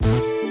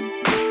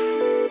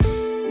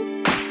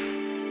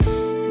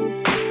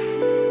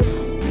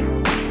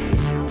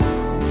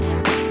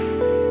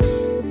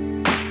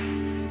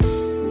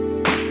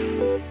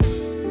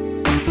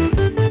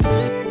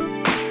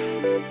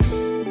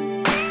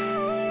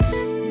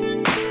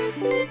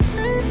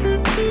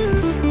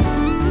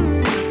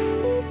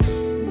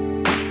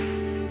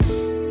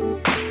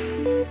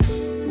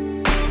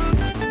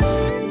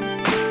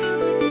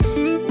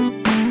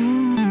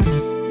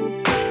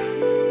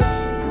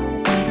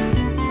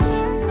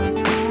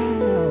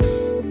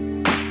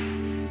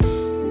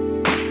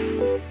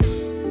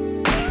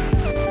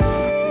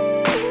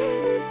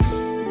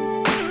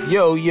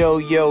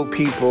Yo,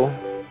 people.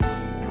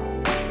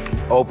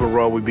 Open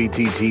Road with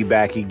BTG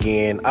back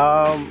again.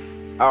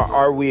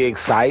 Are we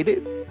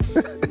excited?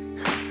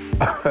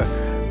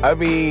 I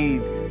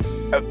mean,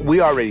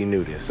 we already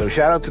knew this. So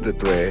shout out to the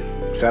thread.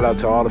 Shout out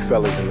to all the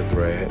fellas in the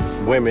thread.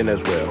 Women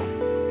as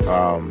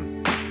well.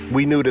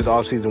 We knew this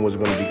offseason was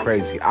going to be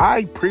crazy.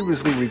 I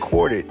previously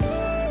recorded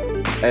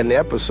an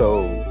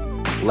episode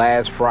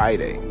last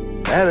Friday.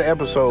 I had an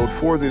episode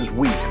for this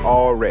week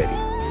already.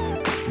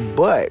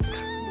 But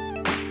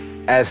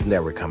that's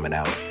never coming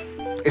out.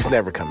 It's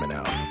never coming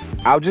out.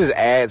 I'll just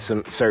add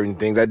some certain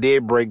things. I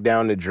did break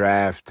down the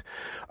draft.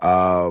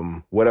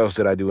 What else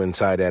did I do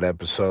inside that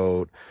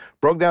episode?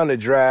 Broke down the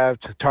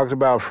draft, talked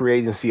about free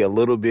agency a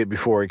little bit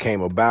before it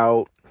came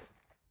about.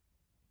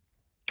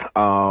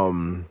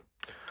 Of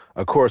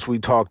course, we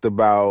talked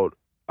about,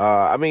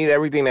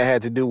 everything that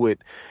had to do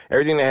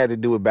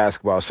with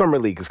basketball. Summer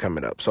League is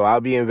coming up. So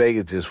I'll be in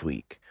Vegas this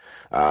week,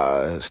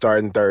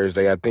 starting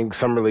Thursday. I think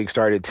Summer League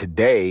started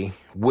today,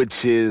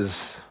 which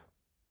is,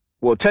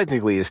 well,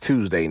 technically it's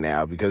Tuesday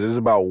now because it's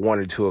about 1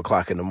 or 2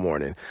 o'clock in the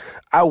morning.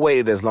 I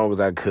waited as long as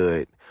I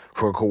could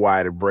for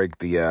Kawhi to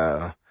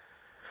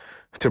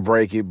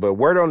break it. But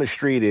word on the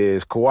street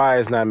is Kawhi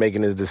is not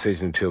making his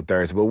decision until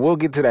Thursday. But we'll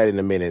get to that in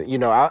a minute. You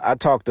know, I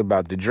talked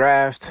about the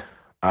draft.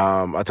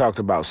 I talked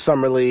about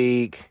Summer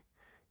League.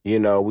 You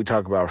know, we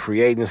talked about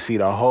free agency,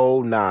 the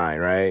whole nine,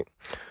 right?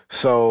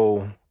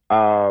 So,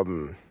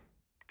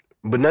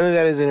 but none of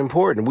that is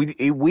important. We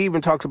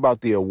even talked about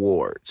the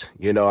awards.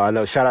 You know, I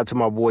know, shout out to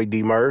my boy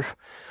D Murph,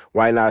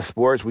 Why Not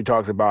Sports. We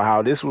talked about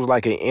how this was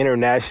like an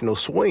international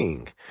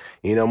swing.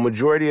 You know,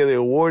 majority of the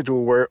awards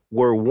were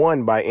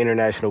won by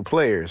international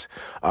players.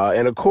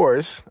 And of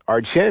course,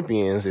 our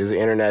champions is an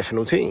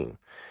international team.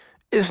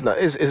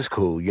 It's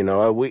cool. You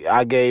know,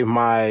 I gave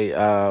my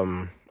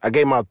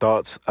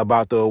thoughts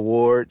about the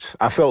awards.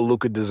 I felt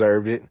Luka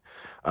deserved it.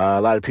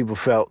 A lot of people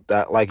felt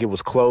that like it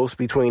was close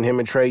between him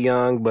and Trae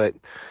Young, but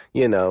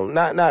you know,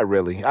 not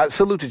really. I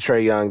salute to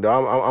Trae Young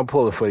though. I'm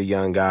pulling for the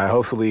young guy.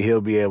 Hopefully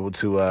he'll be able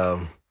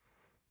to,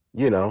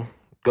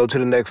 go to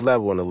the next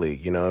level in the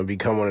league, you know, and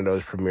become one of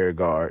those premier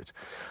guards.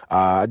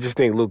 I just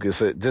think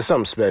Luka's just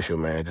something special,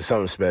 man. Just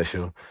something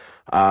special.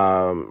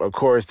 Of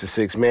course, the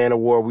Sixth Man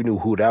Award, we knew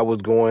who that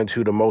was going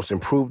to. The Most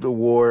Improved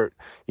Award,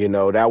 you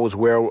know, that was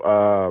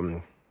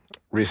where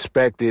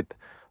respected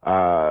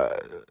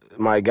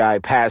my guy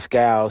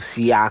Pascal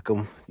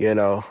Siakam, you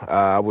know.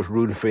 I was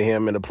rooting for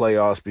him in the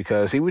playoffs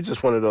because he was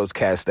just one of those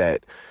cats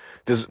that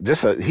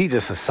he's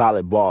just a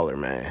solid baller,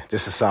 man.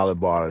 Just a solid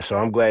baller. So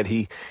I'm glad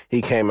he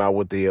came out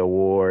with the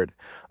award.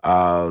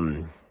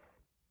 I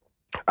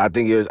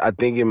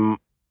think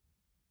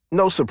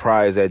no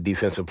surprise at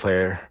Defensive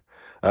Player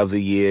of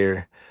the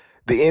Year.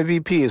 The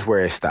MVP is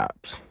where it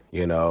stops.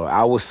 You know,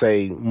 I would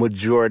say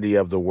majority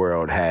of the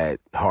world had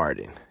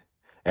Harden.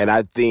 And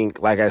I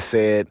think, like I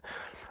said,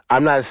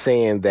 I'm not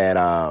saying that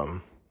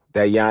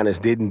that Giannis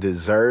didn't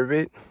deserve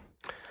it.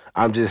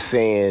 I'm just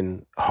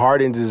saying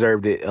Harden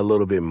deserved it a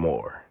little bit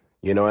more.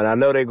 You know, and I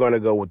know they're going to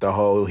go with the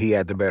whole he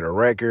had the better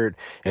record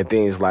and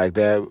things like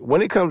that.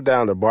 When it comes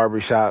down to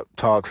barbershop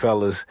talk,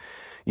 fellas,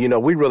 you know,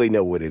 we really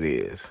know what it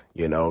is.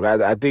 You know,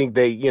 I think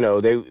they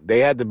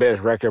had the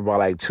best record by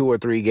like 2 or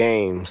 3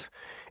 games.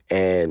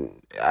 And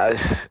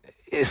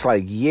it's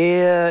like,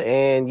 yeah.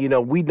 And, you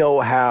know, we know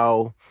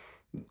how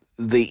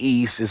the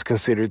East is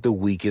considered the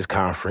weakest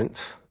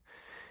conference.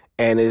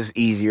 And it's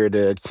easier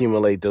to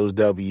accumulate those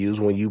W's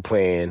when you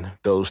playing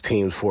those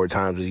teams 4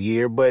 times a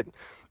year. But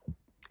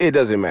it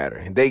doesn't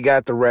matter. They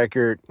got the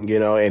record, you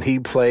know, and he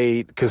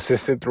played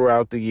consistent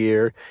throughout the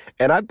year.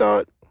 And I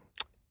thought,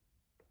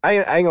 I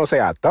ain't going to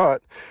say I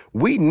thought,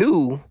 we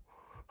knew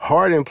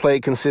Harden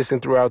played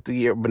consistent throughout the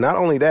year. But not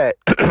only that,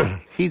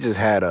 he just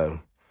had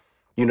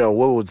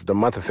what was the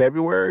month of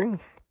February?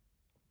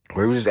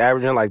 Where he was just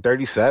averaging like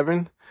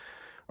 37?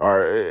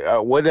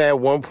 Or wasn't at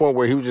one point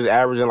where he was just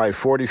averaging like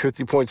 40,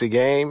 50 points a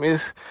game?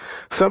 It's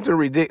something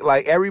ridiculous.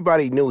 Like,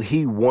 everybody knew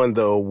he won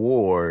the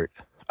award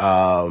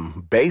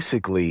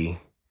basically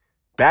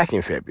back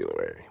in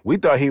February. We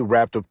thought he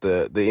wrapped up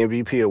the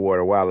MVP award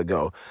a while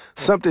ago.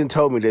 Something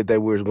told me that they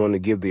were going to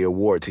give the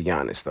award to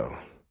Giannis, though.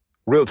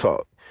 Real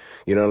talk.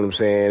 You know what I'm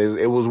saying?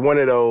 It was one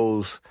of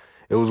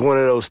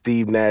those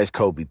Steve Nash,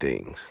 Kobe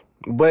things.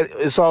 But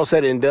it's all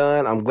said and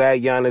done. I'm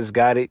glad Giannis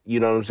got it, you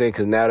know what I'm saying,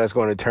 because now that's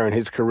going to turn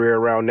his career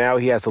around. Now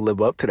he has to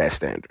live up to that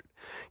standard,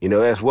 you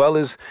know, as well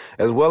as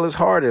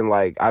Harden.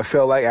 Like, I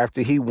felt like after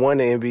he won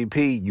the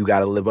MVP, you got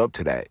to live up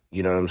to that.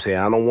 You know what I'm saying?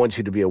 I don't want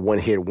you to be a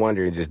one-hit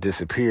wonder and just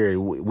disappear.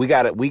 We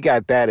got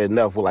that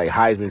enough with like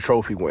Heisman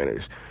Trophy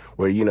winners,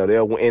 where, you know,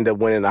 they'll end up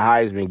winning the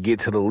Heisman, get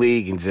to the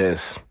league, and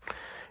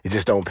it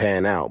just don't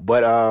pan out.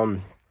 But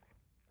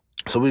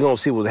so we're gonna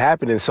see what's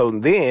happening. So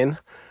then,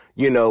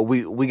 you know,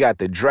 we got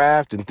the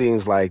draft and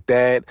things like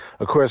that.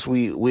 Of course,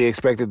 we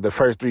expected the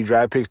first 3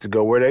 draft picks to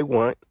go where they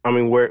want. I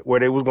mean, where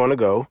they was going to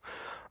go.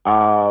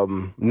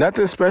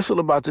 Nothing special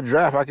about the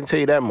draft, I can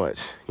tell you that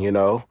much. You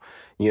know,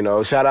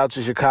 Shout out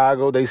to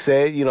Chicago. They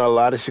said, a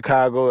lot of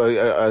Chicago,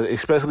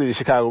 especially the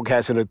Chicago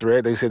Cats in the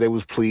thread, they said they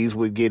was pleased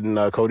with getting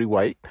Cody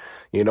White.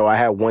 I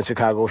had one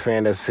Chicago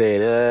fan that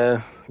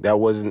said that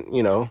wasn't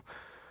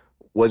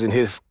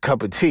his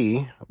cup of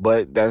tea,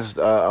 but that's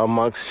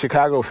amongst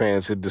Chicago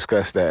fans to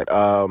discuss that.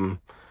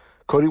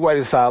 Cody White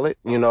is solid.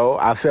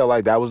 I felt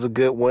like that was a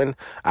good one.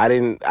 I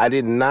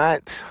did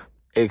not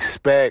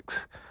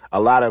expect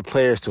a lot of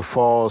players to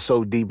fall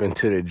so deep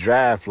into the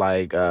draft,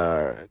 like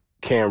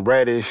Cam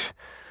Reddish,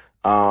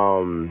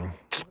 my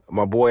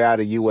boy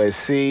out of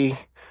USC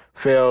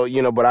fell,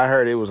 but I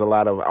heard it was a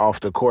lot of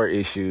off the court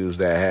issues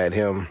that had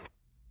him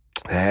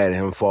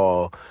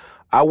fall.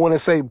 I want to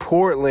say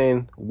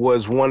Portland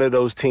was one of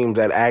those teams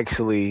that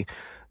actually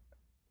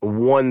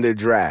won the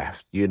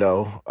draft.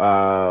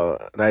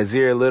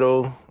 Nassir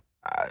Little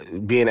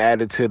being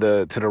added to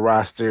the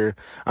roster.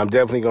 I'm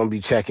definitely going to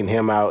be checking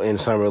him out in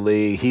Summer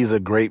League. He's a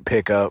great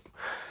pickup.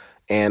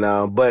 And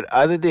but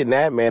other than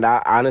that, man,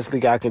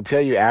 I can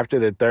tell you after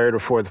the third or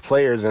fourth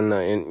players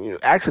and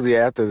actually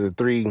after the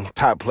three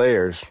top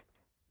players,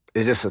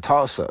 it's just a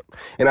toss-up.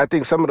 And I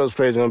think some of those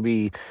players are going to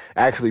be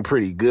actually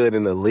pretty good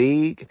in the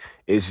league.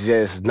 It's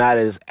just not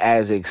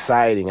as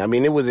exciting. I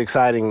mean, it was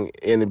exciting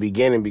in the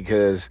beginning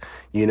because,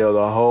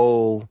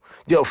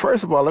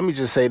 first of all, let me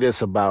just say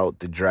this about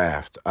the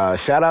draft.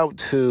 Shout out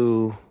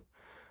to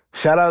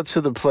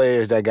the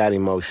players that got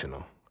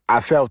emotional.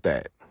 I felt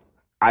that.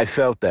 I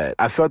felt that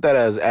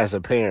as a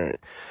parent.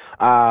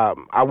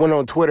 I went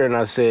on Twitter and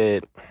I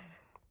said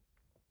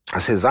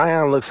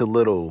Zion looks a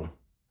little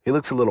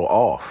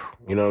off.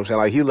 You know what I'm saying?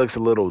 Like, he looks a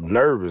little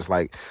nervous,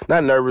 like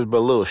not nervous, but a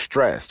little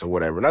stressed or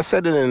whatever. And I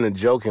said it in a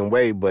joking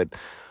way, but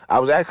I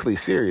was actually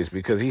serious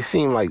because he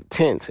seemed like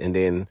tense. And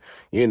then,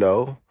 he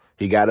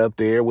got up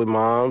there with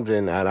moms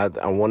and I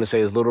want to say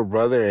his little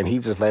brother, and he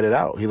just let it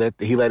out.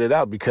 He let it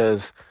out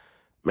because,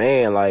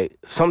 man, like,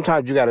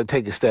 sometimes you got to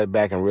take a step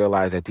back and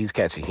realize that these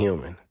cats are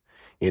human.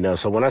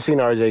 So when I seen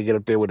RJ get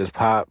up there with his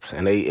pops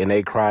and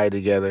they cried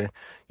together,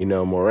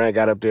 Morant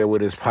got up there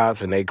with his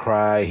pops and they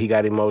cried. He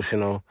got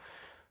emotional.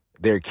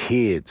 They're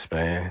kids,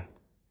 man.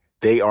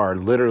 They are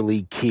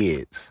literally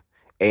kids.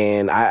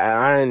 And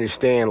I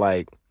understand,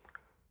 like,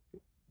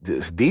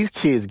 these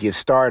kids get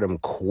stardom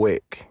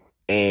quick.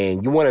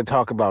 And you want to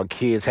talk about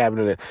kids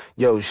having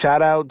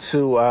shout out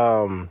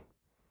to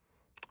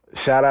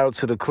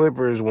the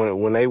Clippers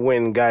when they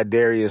went and got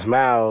Darius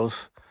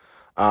Miles,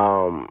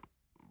 and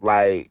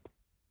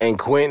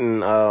Quentin,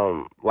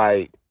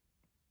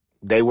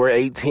 they were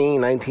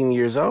 18, 19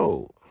 years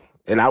old.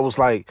 And I was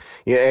like,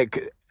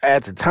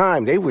 at the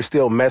time, they were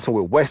still messing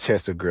with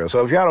Westchester girls.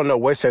 So if y'all don't know,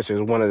 Westchester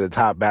is one of the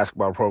top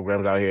basketball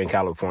programs out here in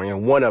California,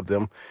 one of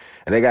them.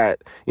 And they got,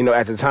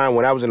 at the time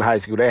when I was in high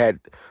school, they had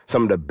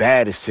some of the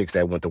baddest chicks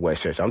that went to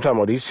Westchester. I'm talking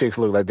about these chicks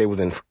looked like they was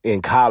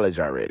in college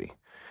already.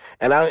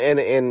 And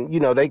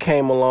they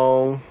came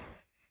along,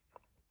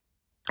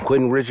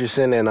 Quentin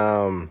Richardson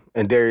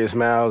and Darius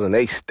Miles, and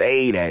they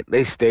stayed at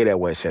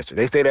Westchester.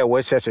 They stayed at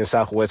Westchester and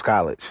Southwest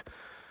College.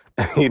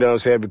 You know what I'm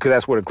saying? Because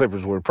that's where the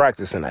Clippers were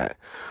practicing at.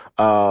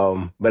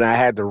 But I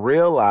had to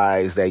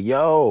realize that,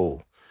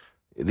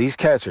 these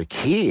cats are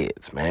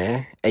kids,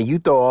 man. And you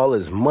throw all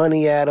this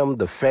money at them,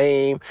 the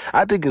fame.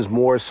 I think it's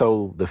more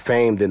so the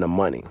fame than the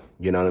money.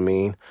 You know what I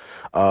mean?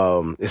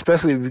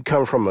 Especially if you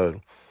come from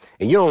and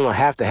you don't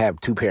have to have a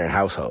two-parent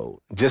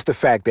household. Just the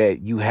fact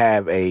that you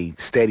have a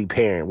steady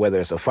parent, whether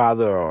it's a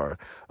father or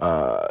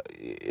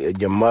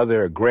your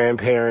mother or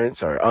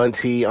grandparents or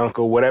auntie,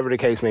 uncle, whatever the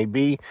case may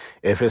be,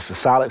 if it's a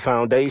solid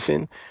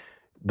foundation,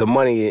 the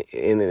money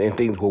and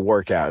things will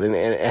work out.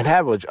 And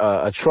have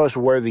a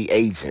trustworthy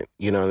agent,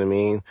 you know what I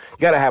mean? You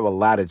got to have a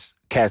lot of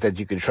cats that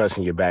you can trust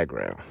in your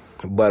background.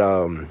 But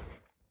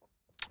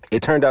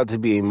it turned out to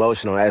be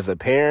emotional. As a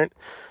parent,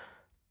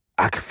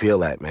 I could feel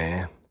that,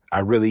 man. I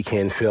really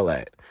can feel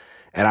that.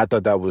 And I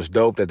thought that was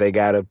dope that they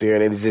got up there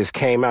and it just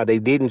came out. They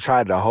didn't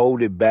try to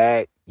hold it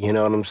back. You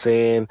know what I'm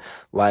saying?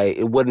 Like,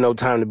 it wasn't no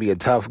time to be a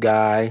tough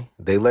guy.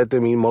 They let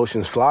them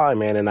emotions fly,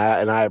 man. And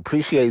I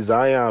appreciate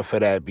Zion for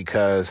that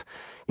because,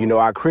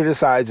 I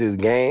criticize his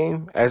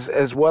game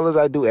as well as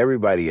I do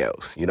everybody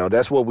else.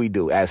 That's what we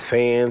do as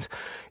fans,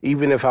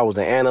 even if I was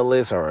an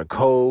analyst or a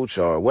coach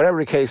or whatever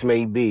the case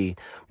may be.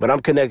 But I'm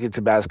connected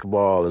to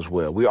basketball as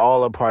well. We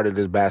all are part of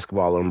this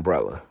basketball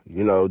umbrella.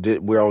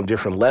 We're on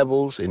different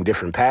levels and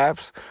different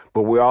paths,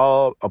 but we're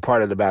all a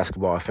part of the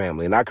basketball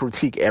family. And I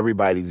critique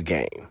everybody's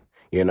game.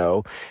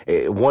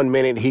 1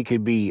 minute he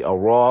could be a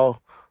raw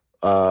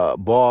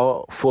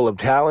ball full of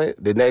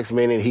talent. The next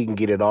minute he can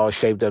get it all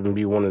shaped up and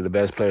be one of the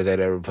best players that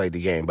ever played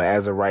the game. But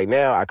as of right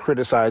now, I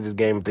criticize his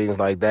game and things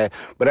like that.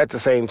 But at the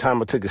same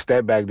time, I took a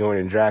step back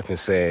during the draft and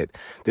said,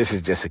 this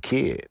is just a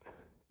kid.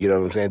 You know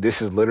what I'm saying?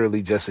 This is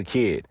literally just a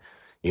kid.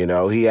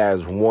 He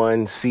has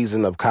one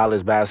season of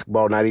college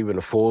basketball, not even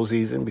a full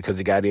season because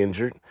he got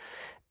injured.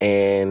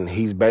 And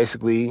he's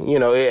basically,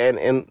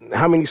 and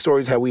how many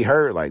stories have we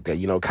heard like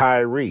that?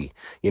 Kyrie,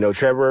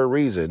 Trevor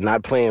Ariza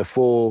not playing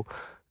full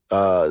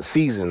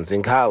seasons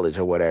in college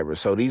or whatever.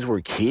 So these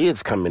were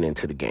kids coming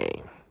into the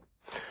game.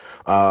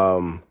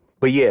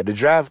 But yeah, the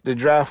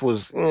draft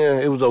was,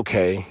 it was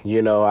okay.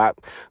 The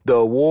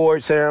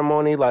award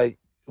ceremony, like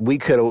we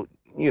could have,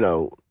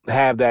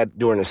 have that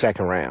during the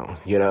second round.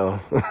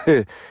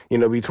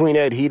 Between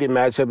that heated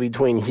matchup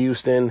between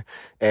Houston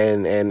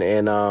and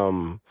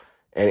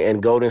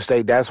Golden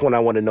State, that's when I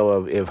want to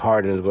know if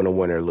Harden is going to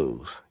win or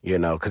lose.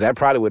 Because that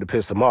probably would have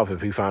pissed him off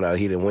if he found out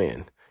he didn't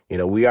win.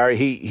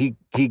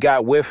 He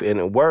got whiff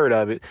and word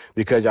of it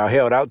because y'all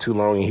held out too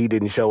long and he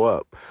didn't show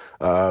up.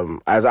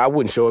 As I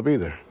wouldn't show up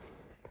either.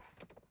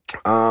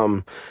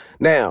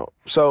 Now,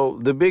 so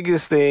the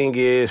biggest thing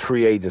is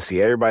free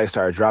agency. Everybody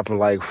started dropping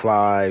like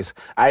flies.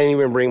 I didn't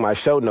even bring my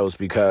show notes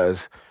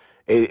because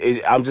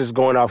I'm just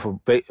going off of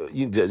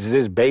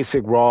just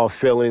basic raw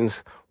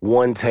feelings,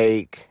 one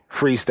take,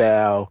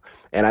 freestyle.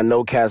 And I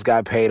know cats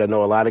got paid. I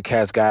know a lot of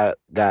cats got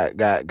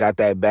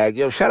that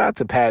bag. Shout out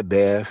to Pat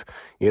Bev.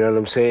 You know what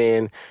I'm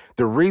saying?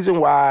 The reason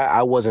why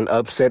I wasn't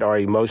upset or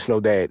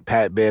emotional that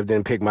Pat Bev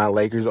didn't pick my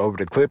Lakers over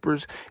the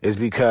Clippers is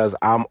because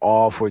I'm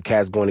all for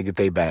cats going to get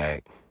their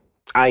bag.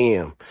 I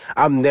am.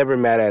 I'm never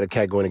mad at a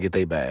cat going to get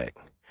their bag.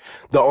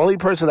 The only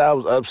person that I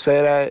was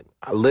upset at,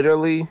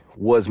 literally,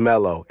 was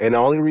Melo. And the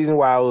only reason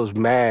why I was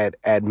mad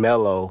at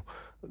Melo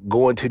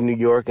going to New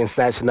York and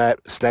snatching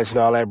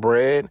all that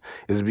bread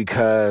is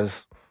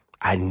because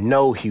I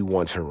know he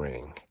wants a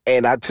ring.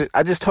 And I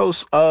just told,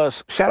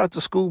 shout out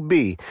to Scoop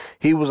B.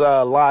 He was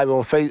live on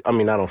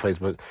not on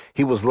Facebook.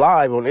 He was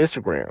live on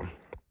Instagram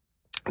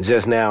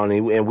just now,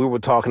 and we were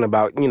talking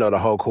about, the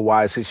whole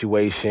Kawhi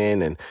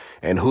situation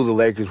and who the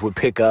Lakers would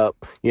pick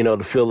up,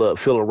 to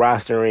fill a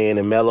roster in,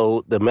 and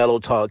the Melo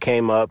talk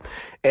came up.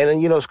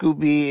 And then, Scoop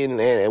B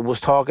and was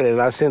talking,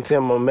 and I sent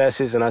him a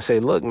message, and I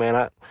said, look,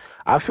 man,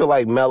 I feel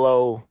like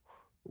Melo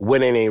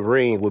winning a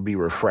ring would be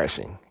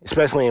refreshing,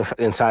 especially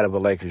inside of a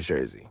Lakers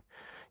jersey.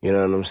 You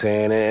know what I'm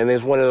saying? And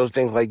it's one of those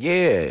things like,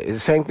 yeah, it's the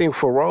same thing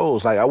for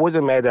Rose. Like, I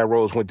wasn't mad that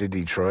Rose went to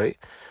Detroit,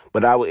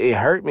 but it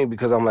hurt me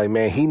because I'm like,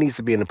 man, he needs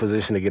to be in a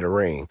position to get a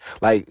ring.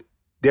 Like,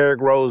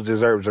 Derrick Rose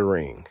deserves a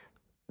ring.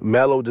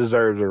 Melo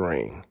deserves a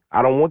ring.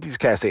 I don't want these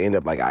cats to end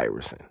up like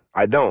Iverson.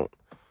 I don't.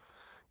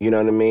 You know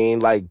what I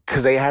mean? Like,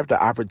 because they have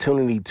the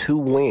opportunity to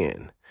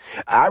win.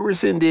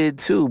 Iverson did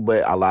too,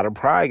 but a lot of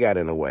pride got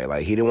in the way.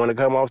 Like, he didn't want to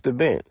come off the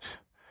bench.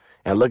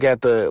 And look at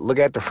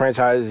the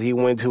franchises he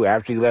went to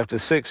after he left the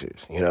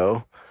Sixers,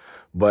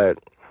 But,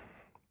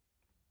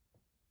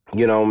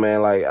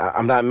 man, like,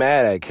 I'm not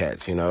mad at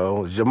cats,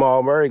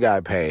 Jamal Murray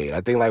got paid,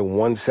 I think like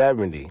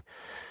 $170.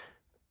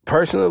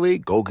 Personally,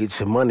 go get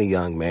your money,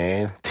 young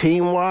man.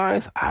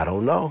 Team-wise, I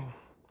don't know.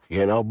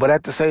 But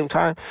at the same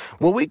time,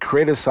 when we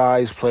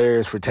criticize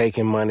players for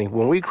taking money,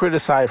 when we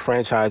criticize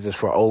franchises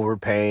for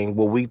overpaying,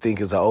 what we think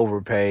is an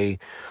overpay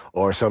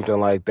or something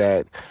like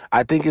that,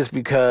 I think it's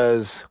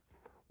because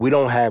we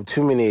don't have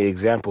too many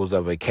examples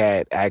of a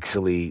cat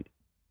actually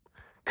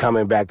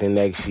coming back the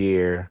next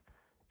year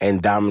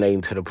and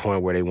dominating to the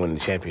point where they win the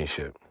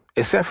championship,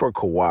 except for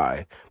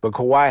Kawhi. But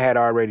Kawhi had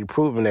already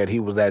proven that he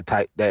was that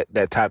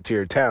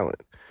top-tier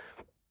talent,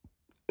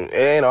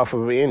 and off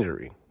of an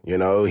injury.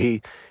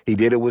 He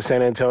did it with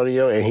San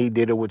Antonio, and he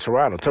did it with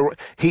Toronto.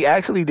 He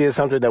actually did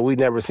something that we've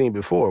never seen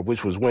before,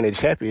 which was win a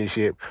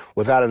championship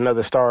without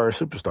another star or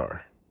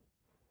superstar.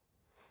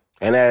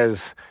 And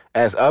as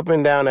up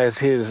and down as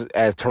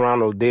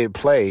Toronto did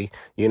play,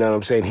 you know what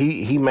I'm saying,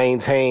 he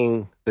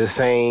maintained the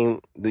same,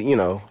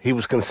 he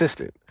was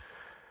consistent.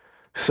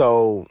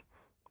 So,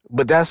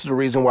 but that's the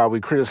reason why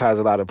we criticize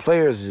a lot of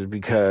players, is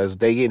because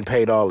they getting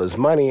paid all this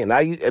money. And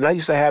I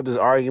used to have this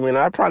argument, and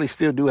I probably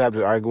still do have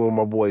this argument with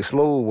my boy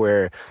Smooth,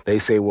 where they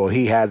say, well,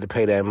 he had to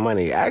pay that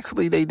money.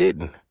 Actually, they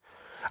didn't.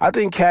 I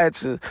think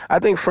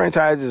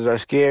franchises are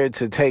scared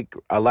to take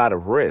a lot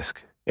of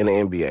risk in the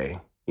NBA.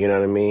 You know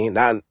what I mean?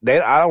 I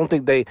don't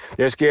think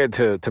they're scared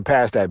to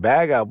pass that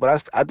bag out,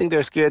 but I think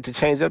they're scared to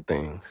change up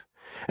things.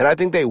 And I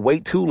think they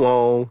wait too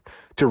long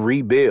to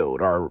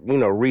rebuild or,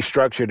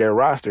 restructure their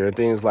roster and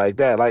things like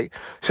that. Like,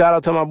 shout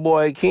out to my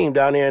boy Keem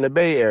down there in the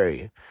Bay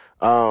Area,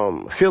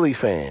 Philly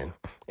fan.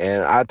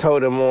 And I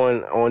told him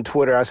on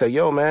Twitter, I said,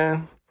 yo,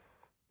 man,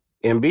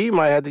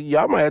 Embiid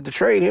y'all might have to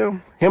trade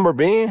him or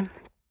Ben.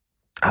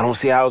 I don't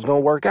see how it's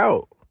going to work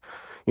out.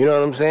 You know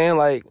what I'm saying?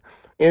 Like,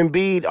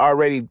 Embiid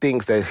already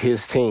thinks that's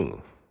his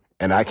team.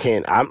 And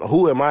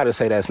who am I to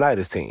say that's not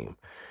his team?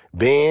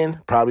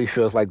 Ben probably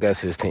feels like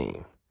that's his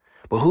team.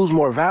 But who's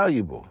more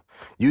valuable?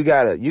 You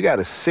got a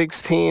 6'10",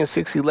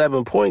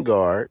 6'11" point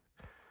guard,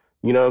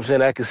 you know what I'm saying,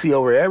 that can see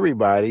over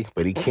everybody,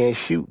 but he can't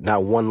shoot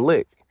not one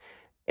lick.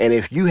 And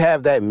if you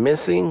have that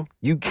missing,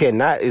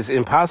 it's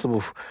impossible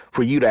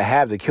for you to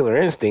have the killer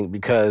instinct,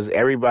 because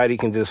everybody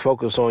can just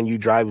focus on you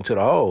driving to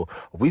the hole.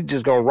 We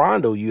just going to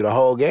rondo you the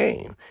whole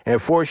game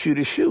and force you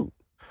to shoot.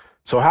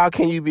 So how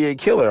can you be a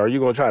killer? Are you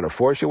going to try to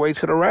force your way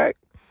to the rack?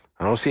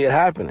 I don't see it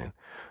happening.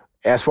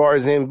 As far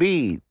as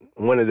Embiid,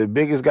 one of the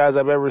biggest guys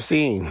I've ever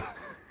seen,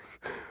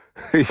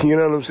 you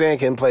know what I'm saying,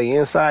 can play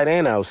inside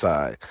and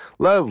outside.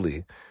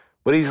 Lovely.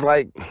 But he's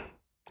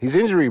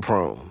injury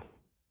prone.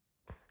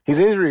 He's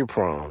injury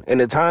prone. And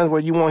the times where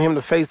you want him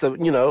to face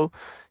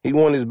he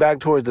want his back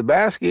towards the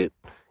basket,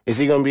 Is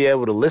he going to be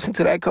able to listen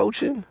to that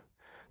coaching?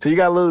 So you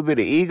got a little bit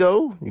of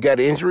ego. You got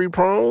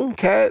injury-prone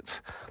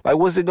cats. Like,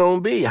 what's it going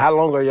to be? How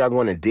long are y'all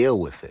going to deal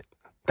with it?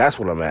 That's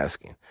what I'm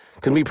asking.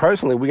 Because me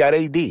personally, we got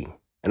AD,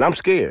 and I'm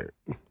scared.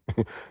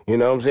 You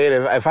know what I'm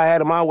saying? If I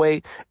had it my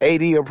way,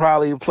 AD will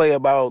probably play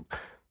about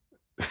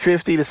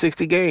 50 to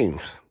 60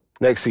 games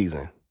next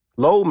season.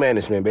 Load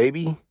management,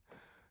 baby.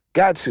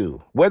 Got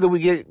to. Whether we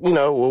get,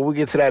 we'll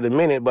get to that in a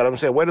minute, but I'm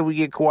saying whether we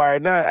get Kawhi or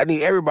not, I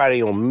need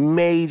everybody on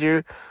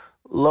major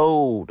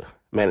load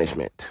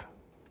management.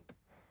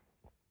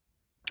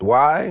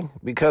 Why?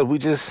 Because we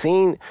just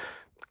seen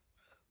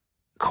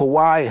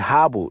Kawhi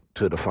hobbled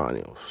to the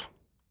finals.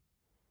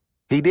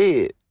 He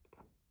did.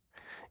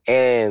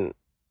 And,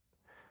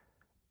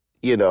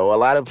 a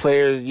lot of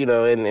players,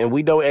 and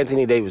we know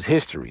Anthony Davis'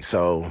 history.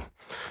 So,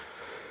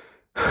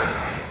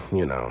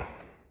 it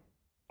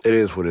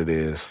is what it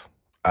is.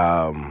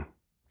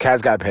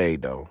 Cats got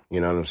paid, though. You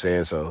know what I'm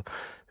saying? So,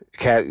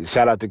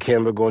 shout out to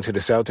Kemba going to the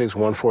Celtics,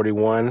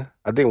 141.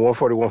 I think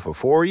 141 for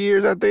 4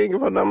 years,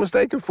 if I'm not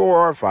mistaken,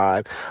 4 or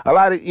 5. A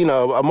lot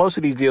of, most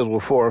of these deals were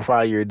 4 and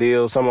 5 year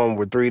deals. Some of them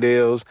were 3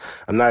 deals.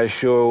 I'm not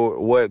sure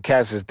what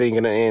Cats is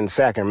thinking in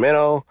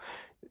Sacramento,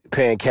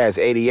 paying Cats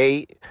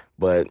 88.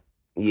 But,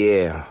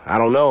 yeah, I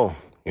don't know.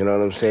 You know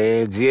what I'm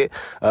saying?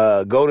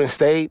 Golden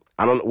State,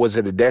 was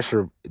it a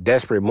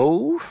desperate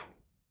move?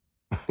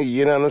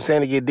 You know what I'm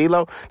saying, to get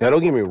D'Lo? Now,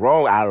 don't get me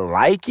wrong, I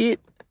like it,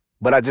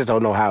 but I just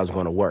don't know how it's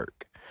going to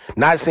work.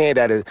 Not saying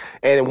that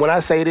and when I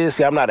say this,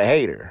 see, I'm not a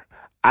hater.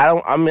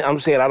 I'm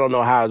saying I don't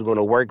know how it's going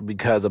to work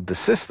because of the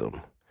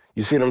system.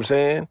 You see what I'm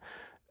saying?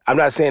 I'm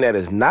not saying that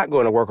it's not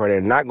going to work or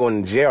they're not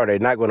going to jail or they're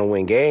not going to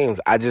win games.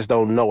 I just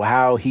don't know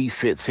how he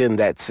fits in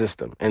that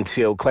system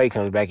until Clay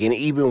comes back. And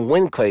even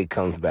when Clay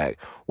comes back,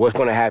 what's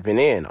going to happen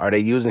then? Are they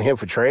using him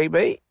for trade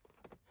bait?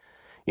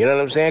 You know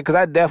what I'm saying? Because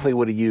I definitely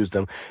would have used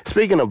them.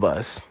 Speaking of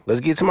us, let's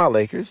get to my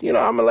Lakers.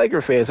 I'm a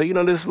Laker fan, so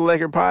this is a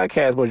Laker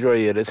podcast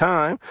majority of the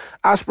time.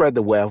 I spread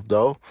the wealth,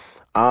 though.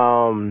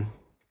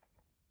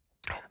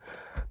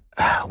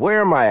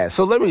 Where am I at?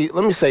 So let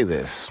me say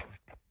this.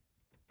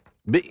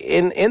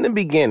 In the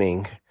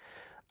beginning,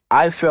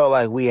 I felt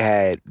like we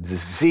had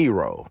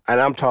zero,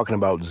 and I'm talking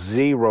about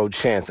zero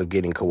chance of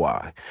getting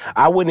Kawhi.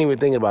 I wouldn't even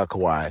think about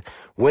Kawhi.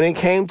 When it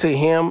came to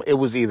him, it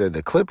was either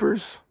the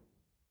Clippers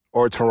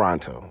or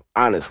Toronto,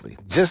 honestly.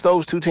 Just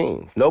those two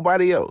teams.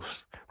 Nobody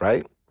else,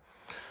 right?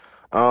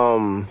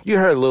 You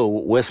heard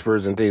little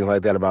whispers and things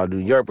like that about New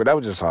York, but that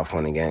was just all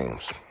fun and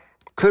games.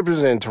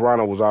 Clippers and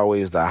Toronto was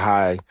always the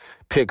high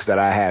picks that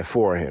I had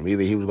for him.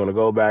 Either he was going to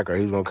go back or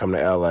he was going to come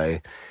to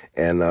L.A.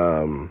 and,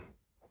 and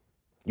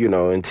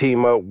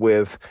team up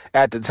with,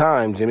 at the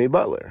time, Jimmy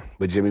Butler.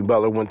 But Jimmy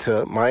Butler went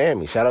to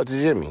Miami. Shout out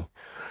to Jimmy.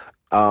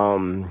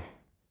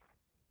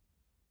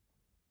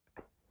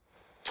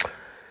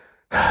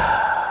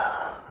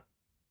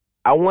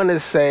 I want to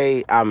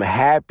say I'm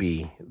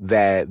happy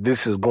that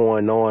this is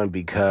going on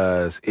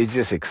because it's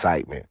just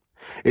excitement.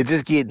 It's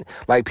just getting,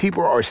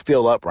 people are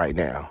still up right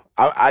now.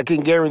 I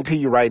can guarantee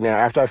you right now,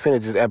 after I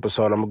finish this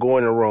episode, I'm going to go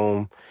in the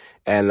room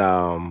and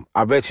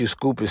I bet you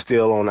Scoop is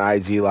still on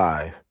IG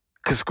Live.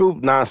 Because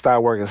Scoop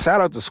nonstop working.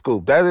 Shout out to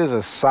Scoop. That is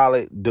a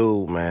solid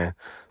dude, man.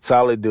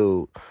 Solid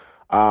dude.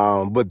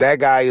 But that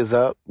guy is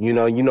up.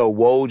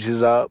 Woj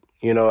is up.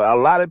 A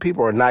lot of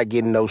people are not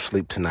getting no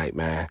sleep tonight,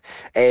 man.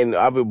 And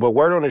but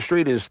word on the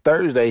street is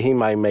Thursday he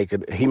might make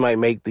it. He might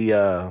make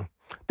the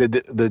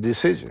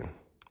decision.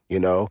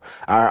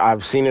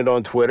 I've seen it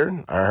on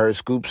Twitter. I heard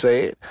Scoop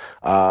say it.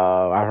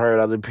 I've heard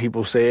other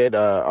people say it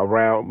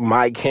around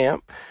my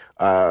camp.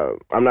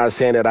 I'm not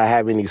saying that I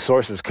have any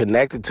sources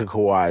connected to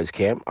Kawhi's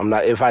camp. I'm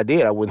not. If I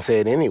did, I wouldn't say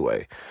it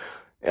anyway.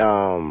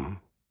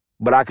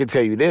 But I can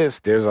tell you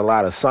this: there's a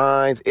lot of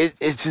signs.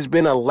 It's just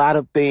been a lot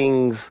of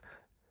things.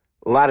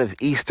 A lot of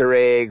Easter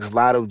eggs, a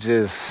lot of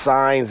just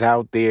signs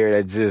out there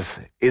that just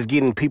is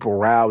getting people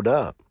riled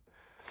up.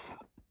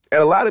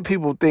 And a lot of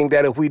people think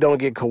that if we don't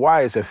get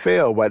Kawhi, it's a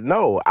fail. But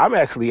no, I'm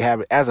actually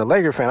as a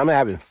Laker fan, I'm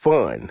having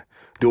fun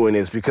doing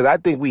this because I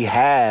think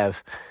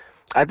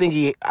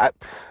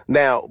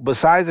now,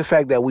 besides the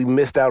fact that we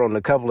missed out on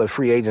a couple of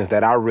free agents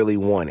that I really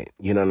wanted,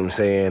 you know what I'm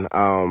saying?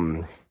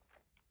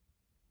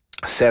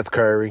 Seth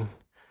Curry,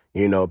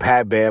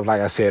 Pat Bev, like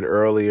I said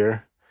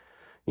earlier.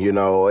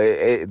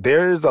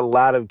 There's a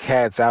lot of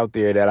cats out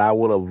there that I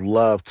would have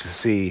loved to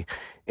see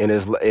on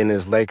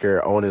his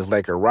Laker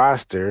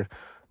roster,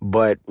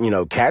 but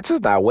Cats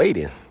is not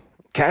waiting.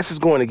 Cats is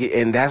going to get,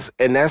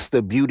 and that's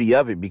the beauty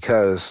of it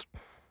because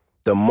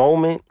the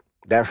moment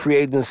that free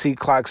agency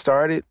clock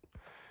started,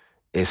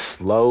 it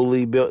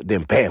slowly built.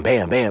 Then bam,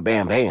 bam, bam,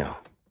 bam, bam.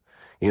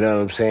 You know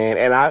what I'm saying?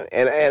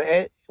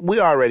 And we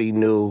already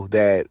knew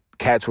that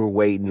cats were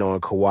waiting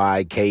on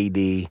Kawhi,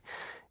 KD.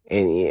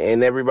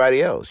 And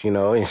everybody else,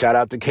 and shout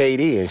out to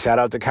KD and shout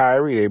out to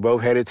Kyrie. They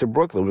both headed to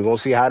Brooklyn. We're going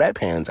to see how that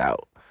pans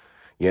out,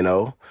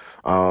 Shout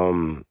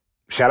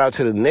out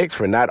to the Knicks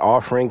for not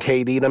offering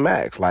KD the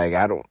max.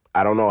 I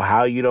don't know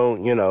how you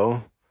don't,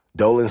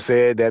 Dolan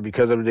said that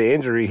because of the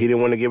injury, he didn't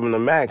want to give him the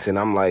max. And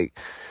I'm like,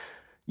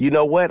 You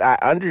know what? I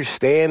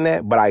understand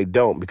that, but I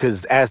don't,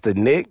 because as the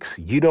Knicks,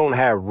 you don't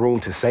have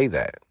room to say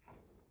that.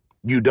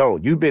 You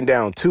don't. You've been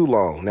down too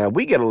long. Now,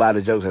 we get a lot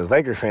of jokes as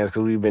Laker fans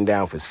because we've been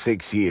down for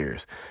 6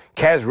 years.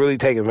 Cats really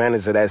take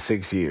advantage of that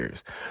 6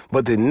 years.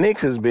 But the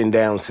Knicks has been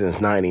down since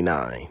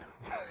 99.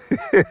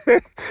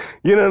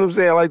 You know what I'm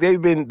saying? Like,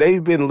 they've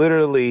been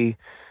literally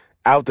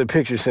out the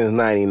picture since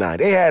 99.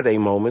 They had their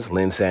moments,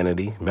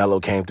 Linsanity.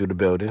 Melo came through the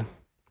building.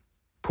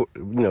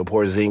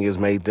 Porzingis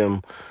made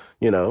them,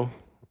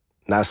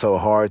 not so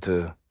hard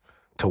to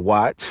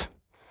watch.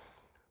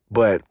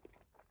 But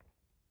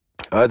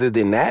other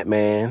than that,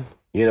 man,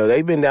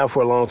 they've been down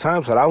for a long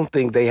time, so I don't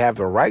think they have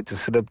the right to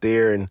sit up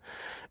there and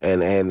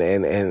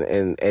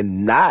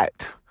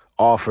not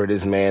offer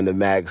this man the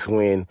max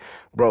when,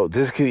 bro,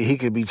 he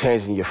could be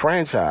changing your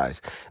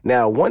franchise.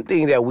 Now, one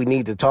thing that we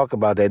need to talk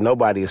about that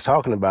nobody is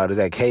talking about is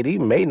that KD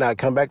may not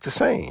come back the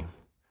same,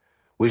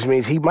 which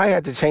means he might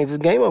have to change his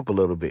game up a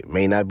little bit.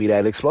 May not be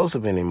that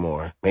explosive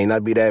anymore. May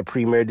not be that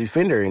premier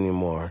defender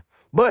anymore.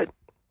 But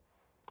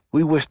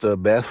we wish the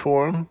best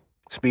for him.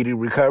 Speedy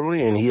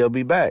recovery, and he'll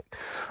be back.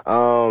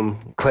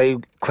 Clay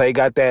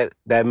got that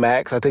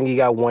max. I think he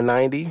got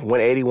 180,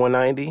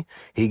 190.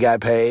 He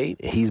got paid.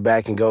 He's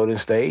back in Golden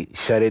State.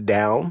 Shut it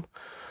down.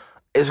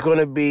 It's going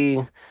to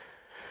be,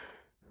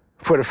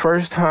 for the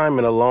first time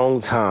in a long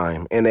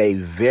time, in a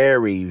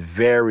very,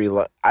 very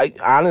long...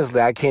 Honestly,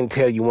 I can't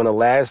tell you when the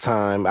last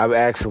time I've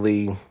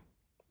actually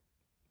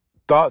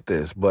thought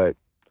this, but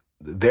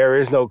there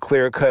is no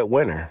clear-cut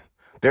winner.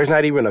 There's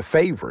not even a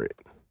favorite.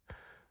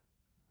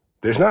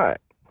 There's not.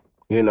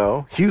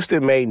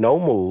 Houston made no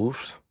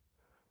moves,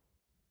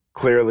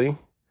 clearly.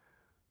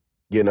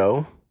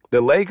 The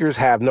Lakers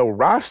have no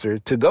roster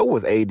to go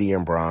with AD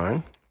and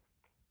Bron.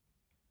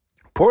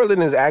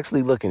 Portland is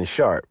actually looking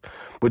sharp,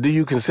 but do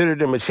you consider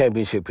them a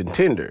championship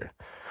contender?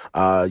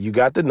 You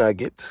got the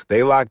Nuggets.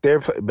 They locked their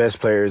best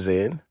players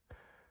in.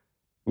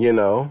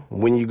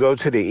 When you go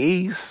to the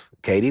East,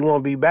 KD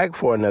won't be back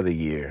for another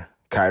year.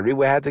 Kyrie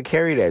will have to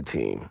carry that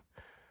team.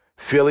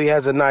 Philly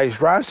has a nice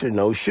roster,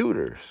 no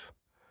shooters.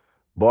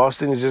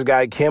 Boston just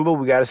got Kemba.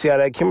 We got to see how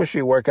that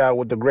chemistry work out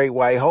with the Great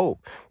White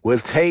Hope,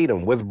 with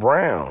Tatum, with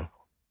Brown.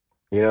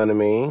 You know what I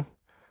mean?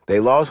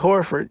 They lost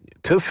Horford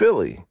to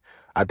Philly.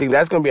 I think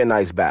that's going to be a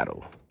nice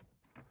battle.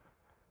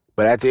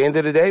 But at the end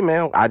of the day,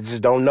 man, I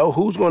just don't know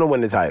who's going to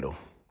win the title.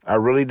 I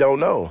really don't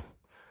know.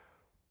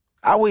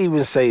 I will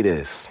even say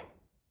this.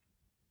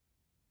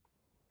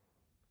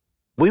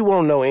 We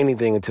won't know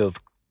anything until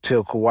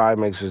Kawhi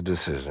makes his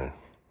decision.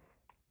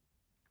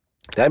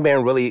 That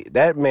man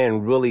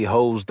really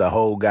holds the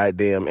whole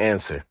goddamn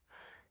answer.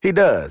 He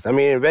does. I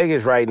mean, in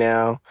Vegas right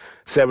now,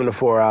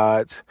 7-4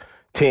 odds,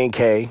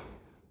 10K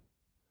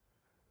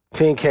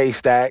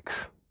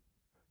stacks,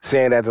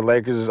 saying that the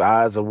Lakers'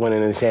 odds of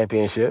winning the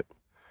championship.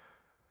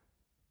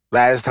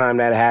 Last time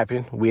that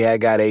happened, we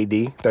had got AD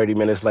 30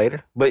 minutes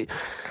later. But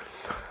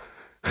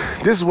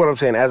this is what I'm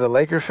saying. As a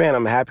Laker fan,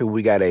 I'm happy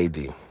we got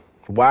AD.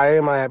 Why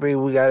am I happy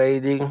we got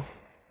AD?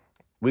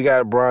 We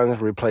got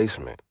Bron's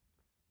replacement.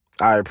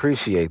 I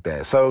appreciate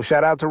that. So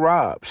shout out to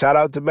Rob. Shout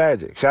out to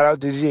Magic. Shout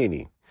out to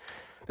Jeannie.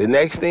 The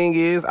next thing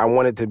is I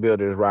wanted to build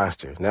this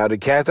roster. Now, the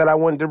cats that I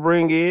wanted to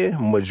bring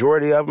in,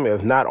 majority of them,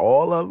 if not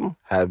all of them,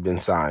 have been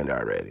signed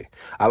already.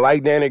 I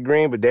like Danny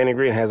Green, but Danny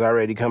Green has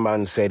already come out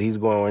and said he's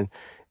waiting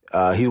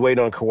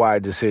on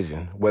Kawhi's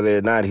decision, whether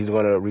or not he's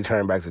going to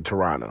return back to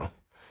Toronto.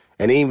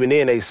 And even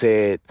then they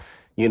said,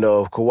 if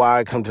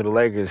Kawhi comes to the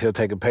Lakers, he'll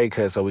take a pay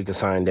cut so we can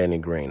sign Danny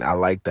Green. I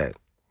like that.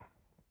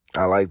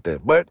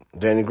 But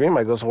Danny Green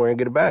might go somewhere and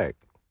get it back.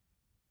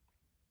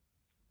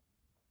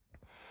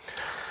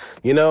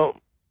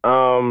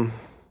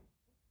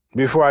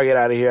 Before I get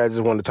out of here, I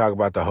just want to talk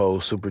about the whole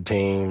super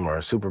team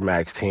or super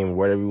max team,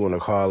 whatever you want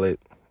to call it.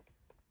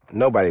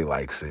 Nobody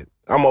likes it.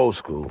 I'm old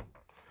school.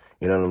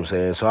 You know what I'm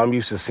saying? So I'm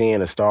used to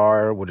seeing a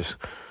star with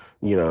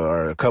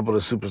or a couple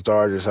of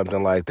superstars or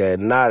something like that.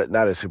 Not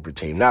a super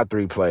team, not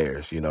three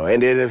players, And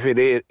then if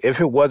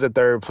it was a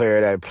third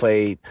player that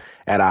played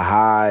at a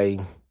high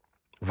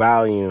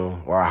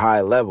volume or a high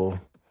level,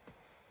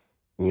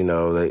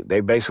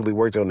 they basically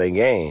worked on their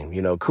game.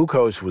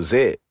 Kukoc was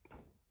it.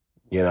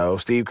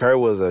 Steve Kerr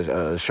was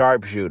a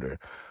sharpshooter.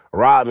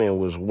 Rodman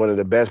was one of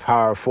the best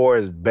power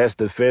forwards, best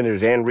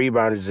defenders and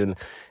rebounders in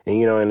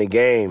the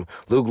game.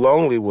 Luke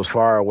Longley was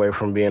far away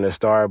from being a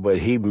star, but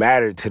he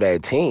mattered to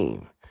that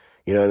team.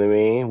 You know what I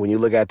mean? When you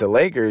look at the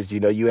Lakers,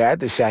 you had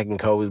the Shaq and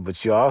Kobe's,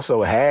 but you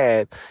also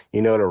had,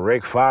 the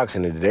Rick Fox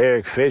and the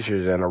Derek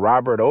Fishers and the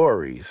Robert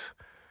Ory's,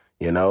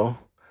 But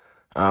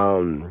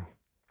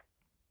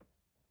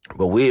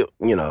we,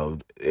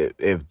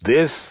 if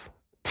this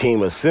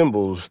team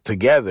assembles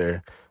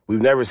together,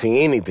 we've never seen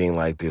anything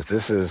like this.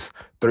 This is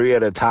 3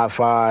 of the top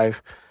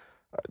 5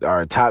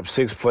 or top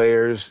 6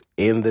 players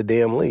in the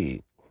damn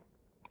league.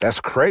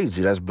 That's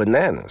crazy. That's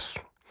bananas.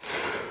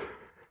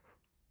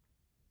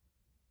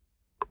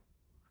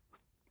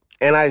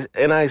 And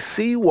I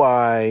see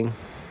why.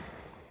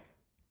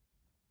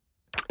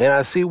 And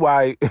I see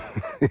why.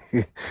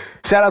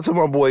 Shout out to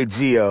my boy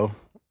Gio,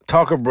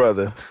 Talker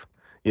Brothers.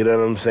 You know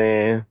what I'm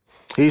saying?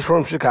 He's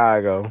from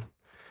Chicago.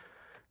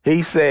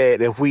 He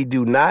said if we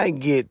do not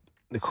get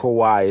the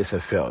Kawhi, it's a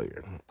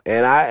failure.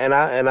 And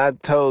I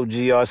told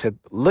Gio, I said,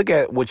 look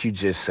at what you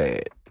just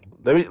said.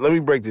 Let me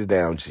break this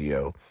down,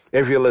 Gio,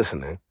 if you're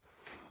listening.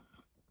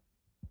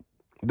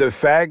 The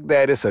fact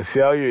that it's a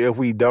failure if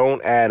we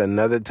don't add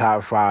another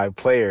top 5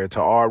 player to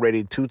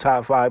already 2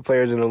 top 5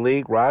 players in the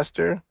league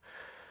roster,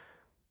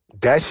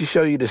 that should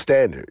show you the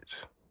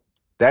standards.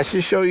 That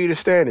should show you the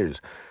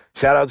standards.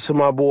 Shout out to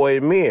my boy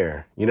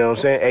Amir, you know what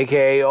I'm saying,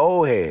 a.k.a.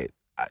 Old Head.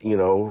 You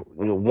know,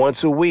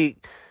 once a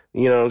week,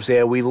 you know what I'm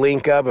saying, we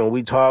link up and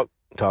we talk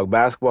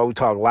basketball, we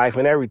talk life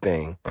and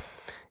everything.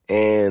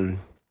 And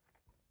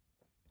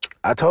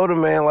I told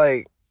him, man,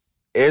 like,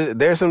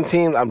 there's some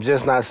teams I'm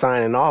just not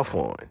signing off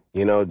on,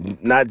 you know,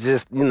 not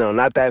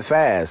that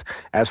fast.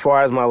 As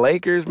far as my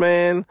Lakers,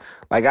 man,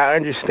 like, I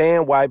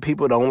understand why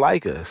people don't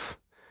like us.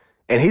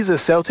 And he's a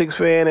Celtics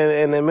fan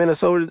and a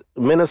Minnesota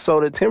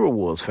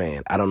Timberwolves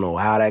fan. I don't know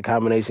how that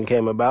combination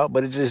came about,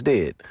 but it just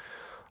did.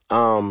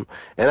 And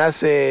I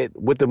said,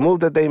 with the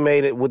move that they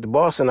made it with the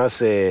Boston, I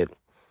said,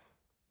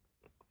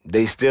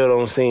 they still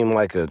don't seem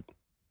like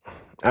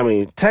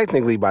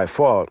technically by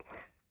fault,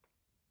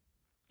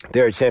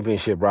 they're a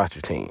championship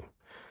roster team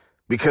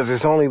because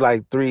it's only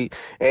like 3.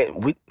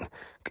 And if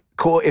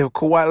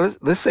Kawhi,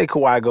 let's say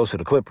Kawhi goes to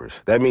the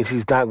Clippers, that means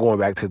he's not going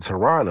back to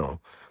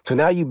Toronto. So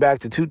now you back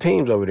to 2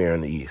 teams over there in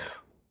the East.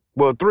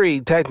 Well,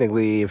 3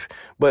 technically,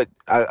 but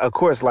of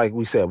course, like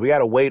we said, we got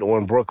to wait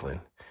on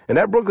Brooklyn. And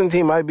that Brooklyn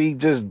team might be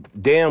just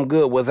damn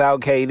good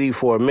without KD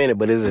for a minute,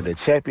 but is it a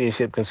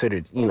championship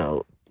considered,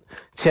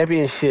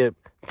 championship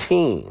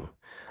team?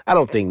 I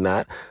don't think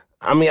not.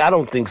 I mean, I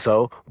don't think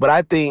so, but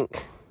I think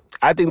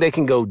they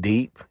can go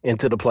deep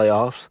into the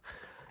playoffs.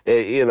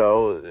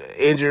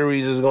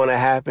 Injuries is going to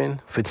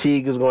happen.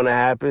 Fatigue is going to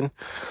happen.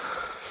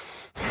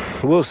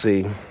 We'll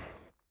see.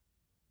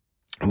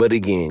 But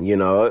again,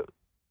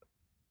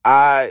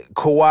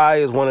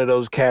 Kawhi is one of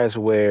those cats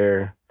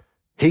where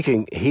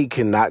he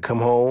cannot come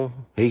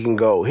home. He can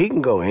go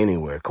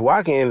anywhere.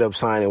 Kawhi can end up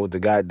signing with the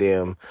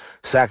goddamn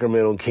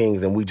Sacramento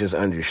Kings, and we just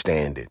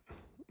understand it.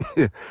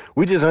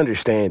 We just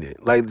understand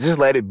it. Like, just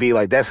let it be.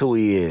 Like, that's who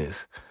he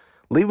is.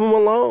 Leave him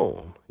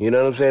alone. You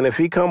know what I'm saying? If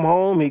he comes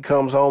home. We're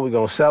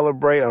going to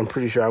celebrate. I'm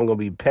pretty sure I'm going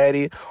to be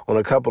petty on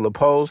a couple of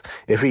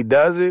posts. If he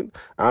doesn't,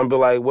 I'm be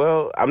like,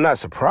 well, I'm not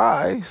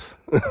surprised.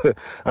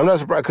 I'm not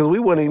surprised because we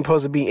weren't even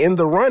supposed to be in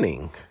the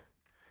running,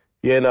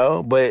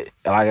 But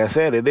like I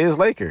said, it is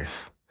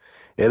Lakers.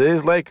 It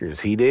is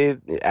Lakers. He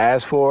did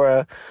ask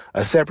for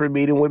a separate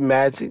meeting with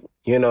Magic.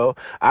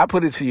 I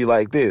put it to you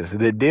like this.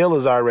 The deal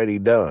is already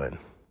done.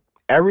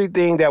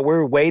 Everything that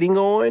we're waiting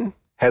on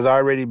has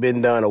already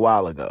been done a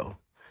while ago.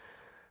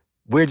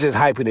 We're just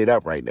hyping it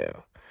up right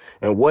now.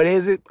 And what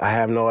is it? I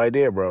have no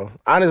idea, bro.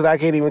 Honestly, I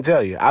can't even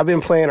tell you. I've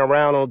been playing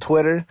around on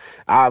Twitter.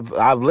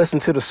 I've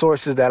listened to the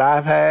sources that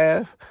I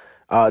have,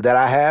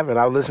 and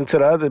I've listened to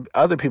the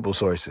other people's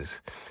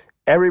sources.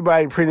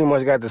 Everybody pretty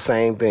much got the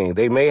same thing.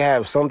 They may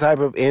have some type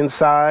of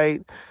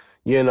inside,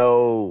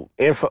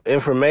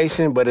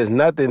 information, but it's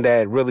nothing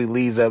that really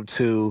leads up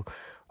to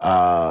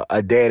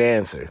a dead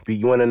answer.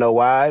 You want to know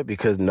why?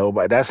 Because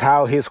that's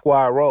how his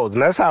squad rolls,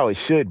 and that's how it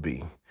should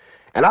be.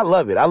 And I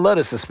love it. I love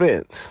the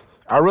suspense.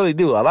 I really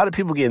do. A lot of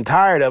people getting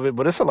tired of it,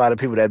 but it's a lot of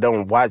people that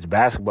don't watch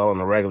basketball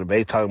on a regular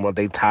basis talking about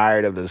they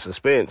tired of the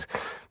suspense.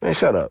 Man,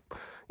 shut up.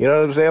 You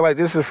know what I'm saying? Like,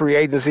 this is free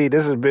agency.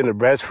 This has been the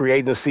best free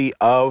agency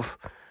of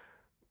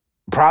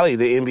probably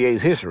the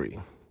NBA's history.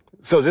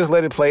 So just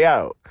let it play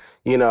out.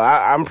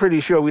 I'm pretty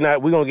sure we're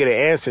going to get an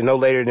answer no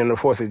later than the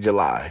 4th of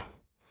July.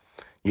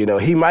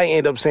 He might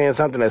end up saying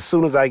something as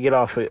soon as I get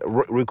off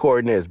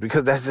recording this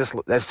because that's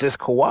just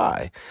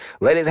Kawhi.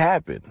 Let it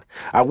happen.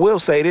 I will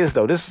say this,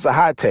 though. This is a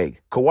hot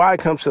take. Kawhi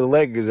comes to the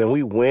Lakers and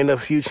we win a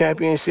few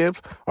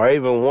championships or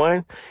even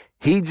one.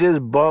 He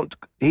just bumped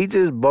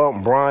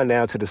Bron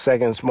down to the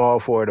second small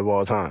forward of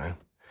all time.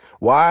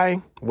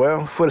 Why?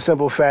 Well, for the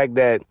simple fact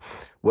that,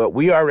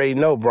 we already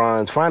know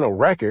Bron's final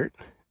record.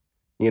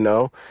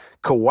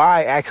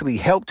 Kawhi actually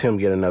helped him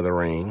get another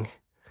ring.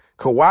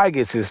 Kawhi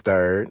gets his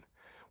 3rd.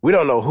 We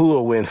don't know who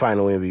will win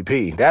final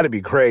MVP. That'd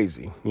be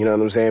crazy. You know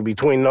what I'm saying?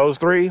 Between those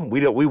 3,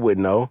 we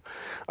wouldn't know.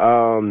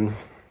 But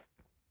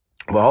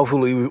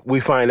hopefully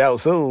we find out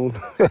soon.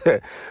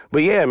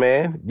 But yeah,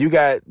 man, you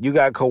got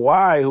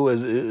Kawhi, who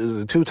is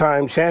a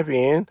 2-time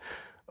champion.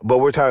 But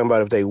we're talking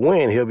about if they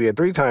win, he'll be a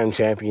 3-time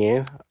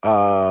champion,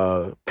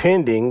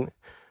 pending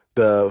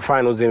the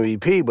finals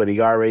MVP. But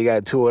he already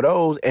got 2 of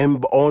those,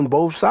 and on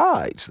both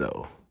sides,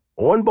 though.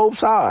 On both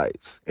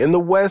sides, in the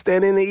West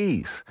and in the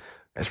East.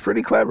 That's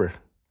pretty clever.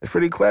 It's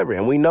pretty clever.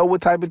 And we know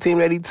what type of team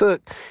that he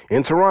took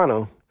in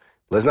Toronto.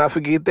 Let's not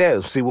forget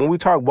that. See, when we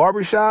talk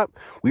barbershop,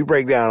 we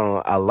break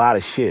down a lot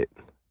of shit.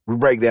 We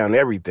break down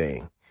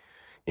everything,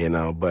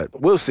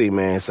 but we'll see,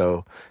 man.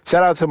 So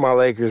shout out to my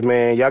Lakers,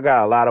 man. Y'all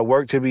got a lot of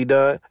work to be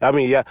done.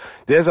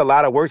 There's a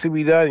lot of work to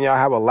be done, and y'all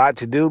have a lot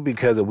to do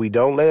because if we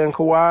don't land in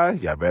Kawhi,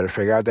 y'all better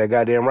figure out that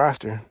goddamn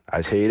roster.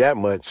 I tell you that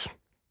much.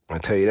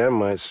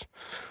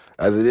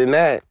 Other than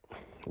that,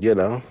 you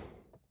know,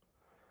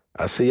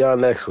 I'll see y'all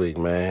next week,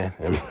 man.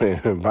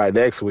 And by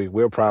next week,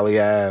 we'll probably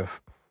have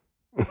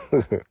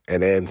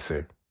an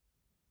answer.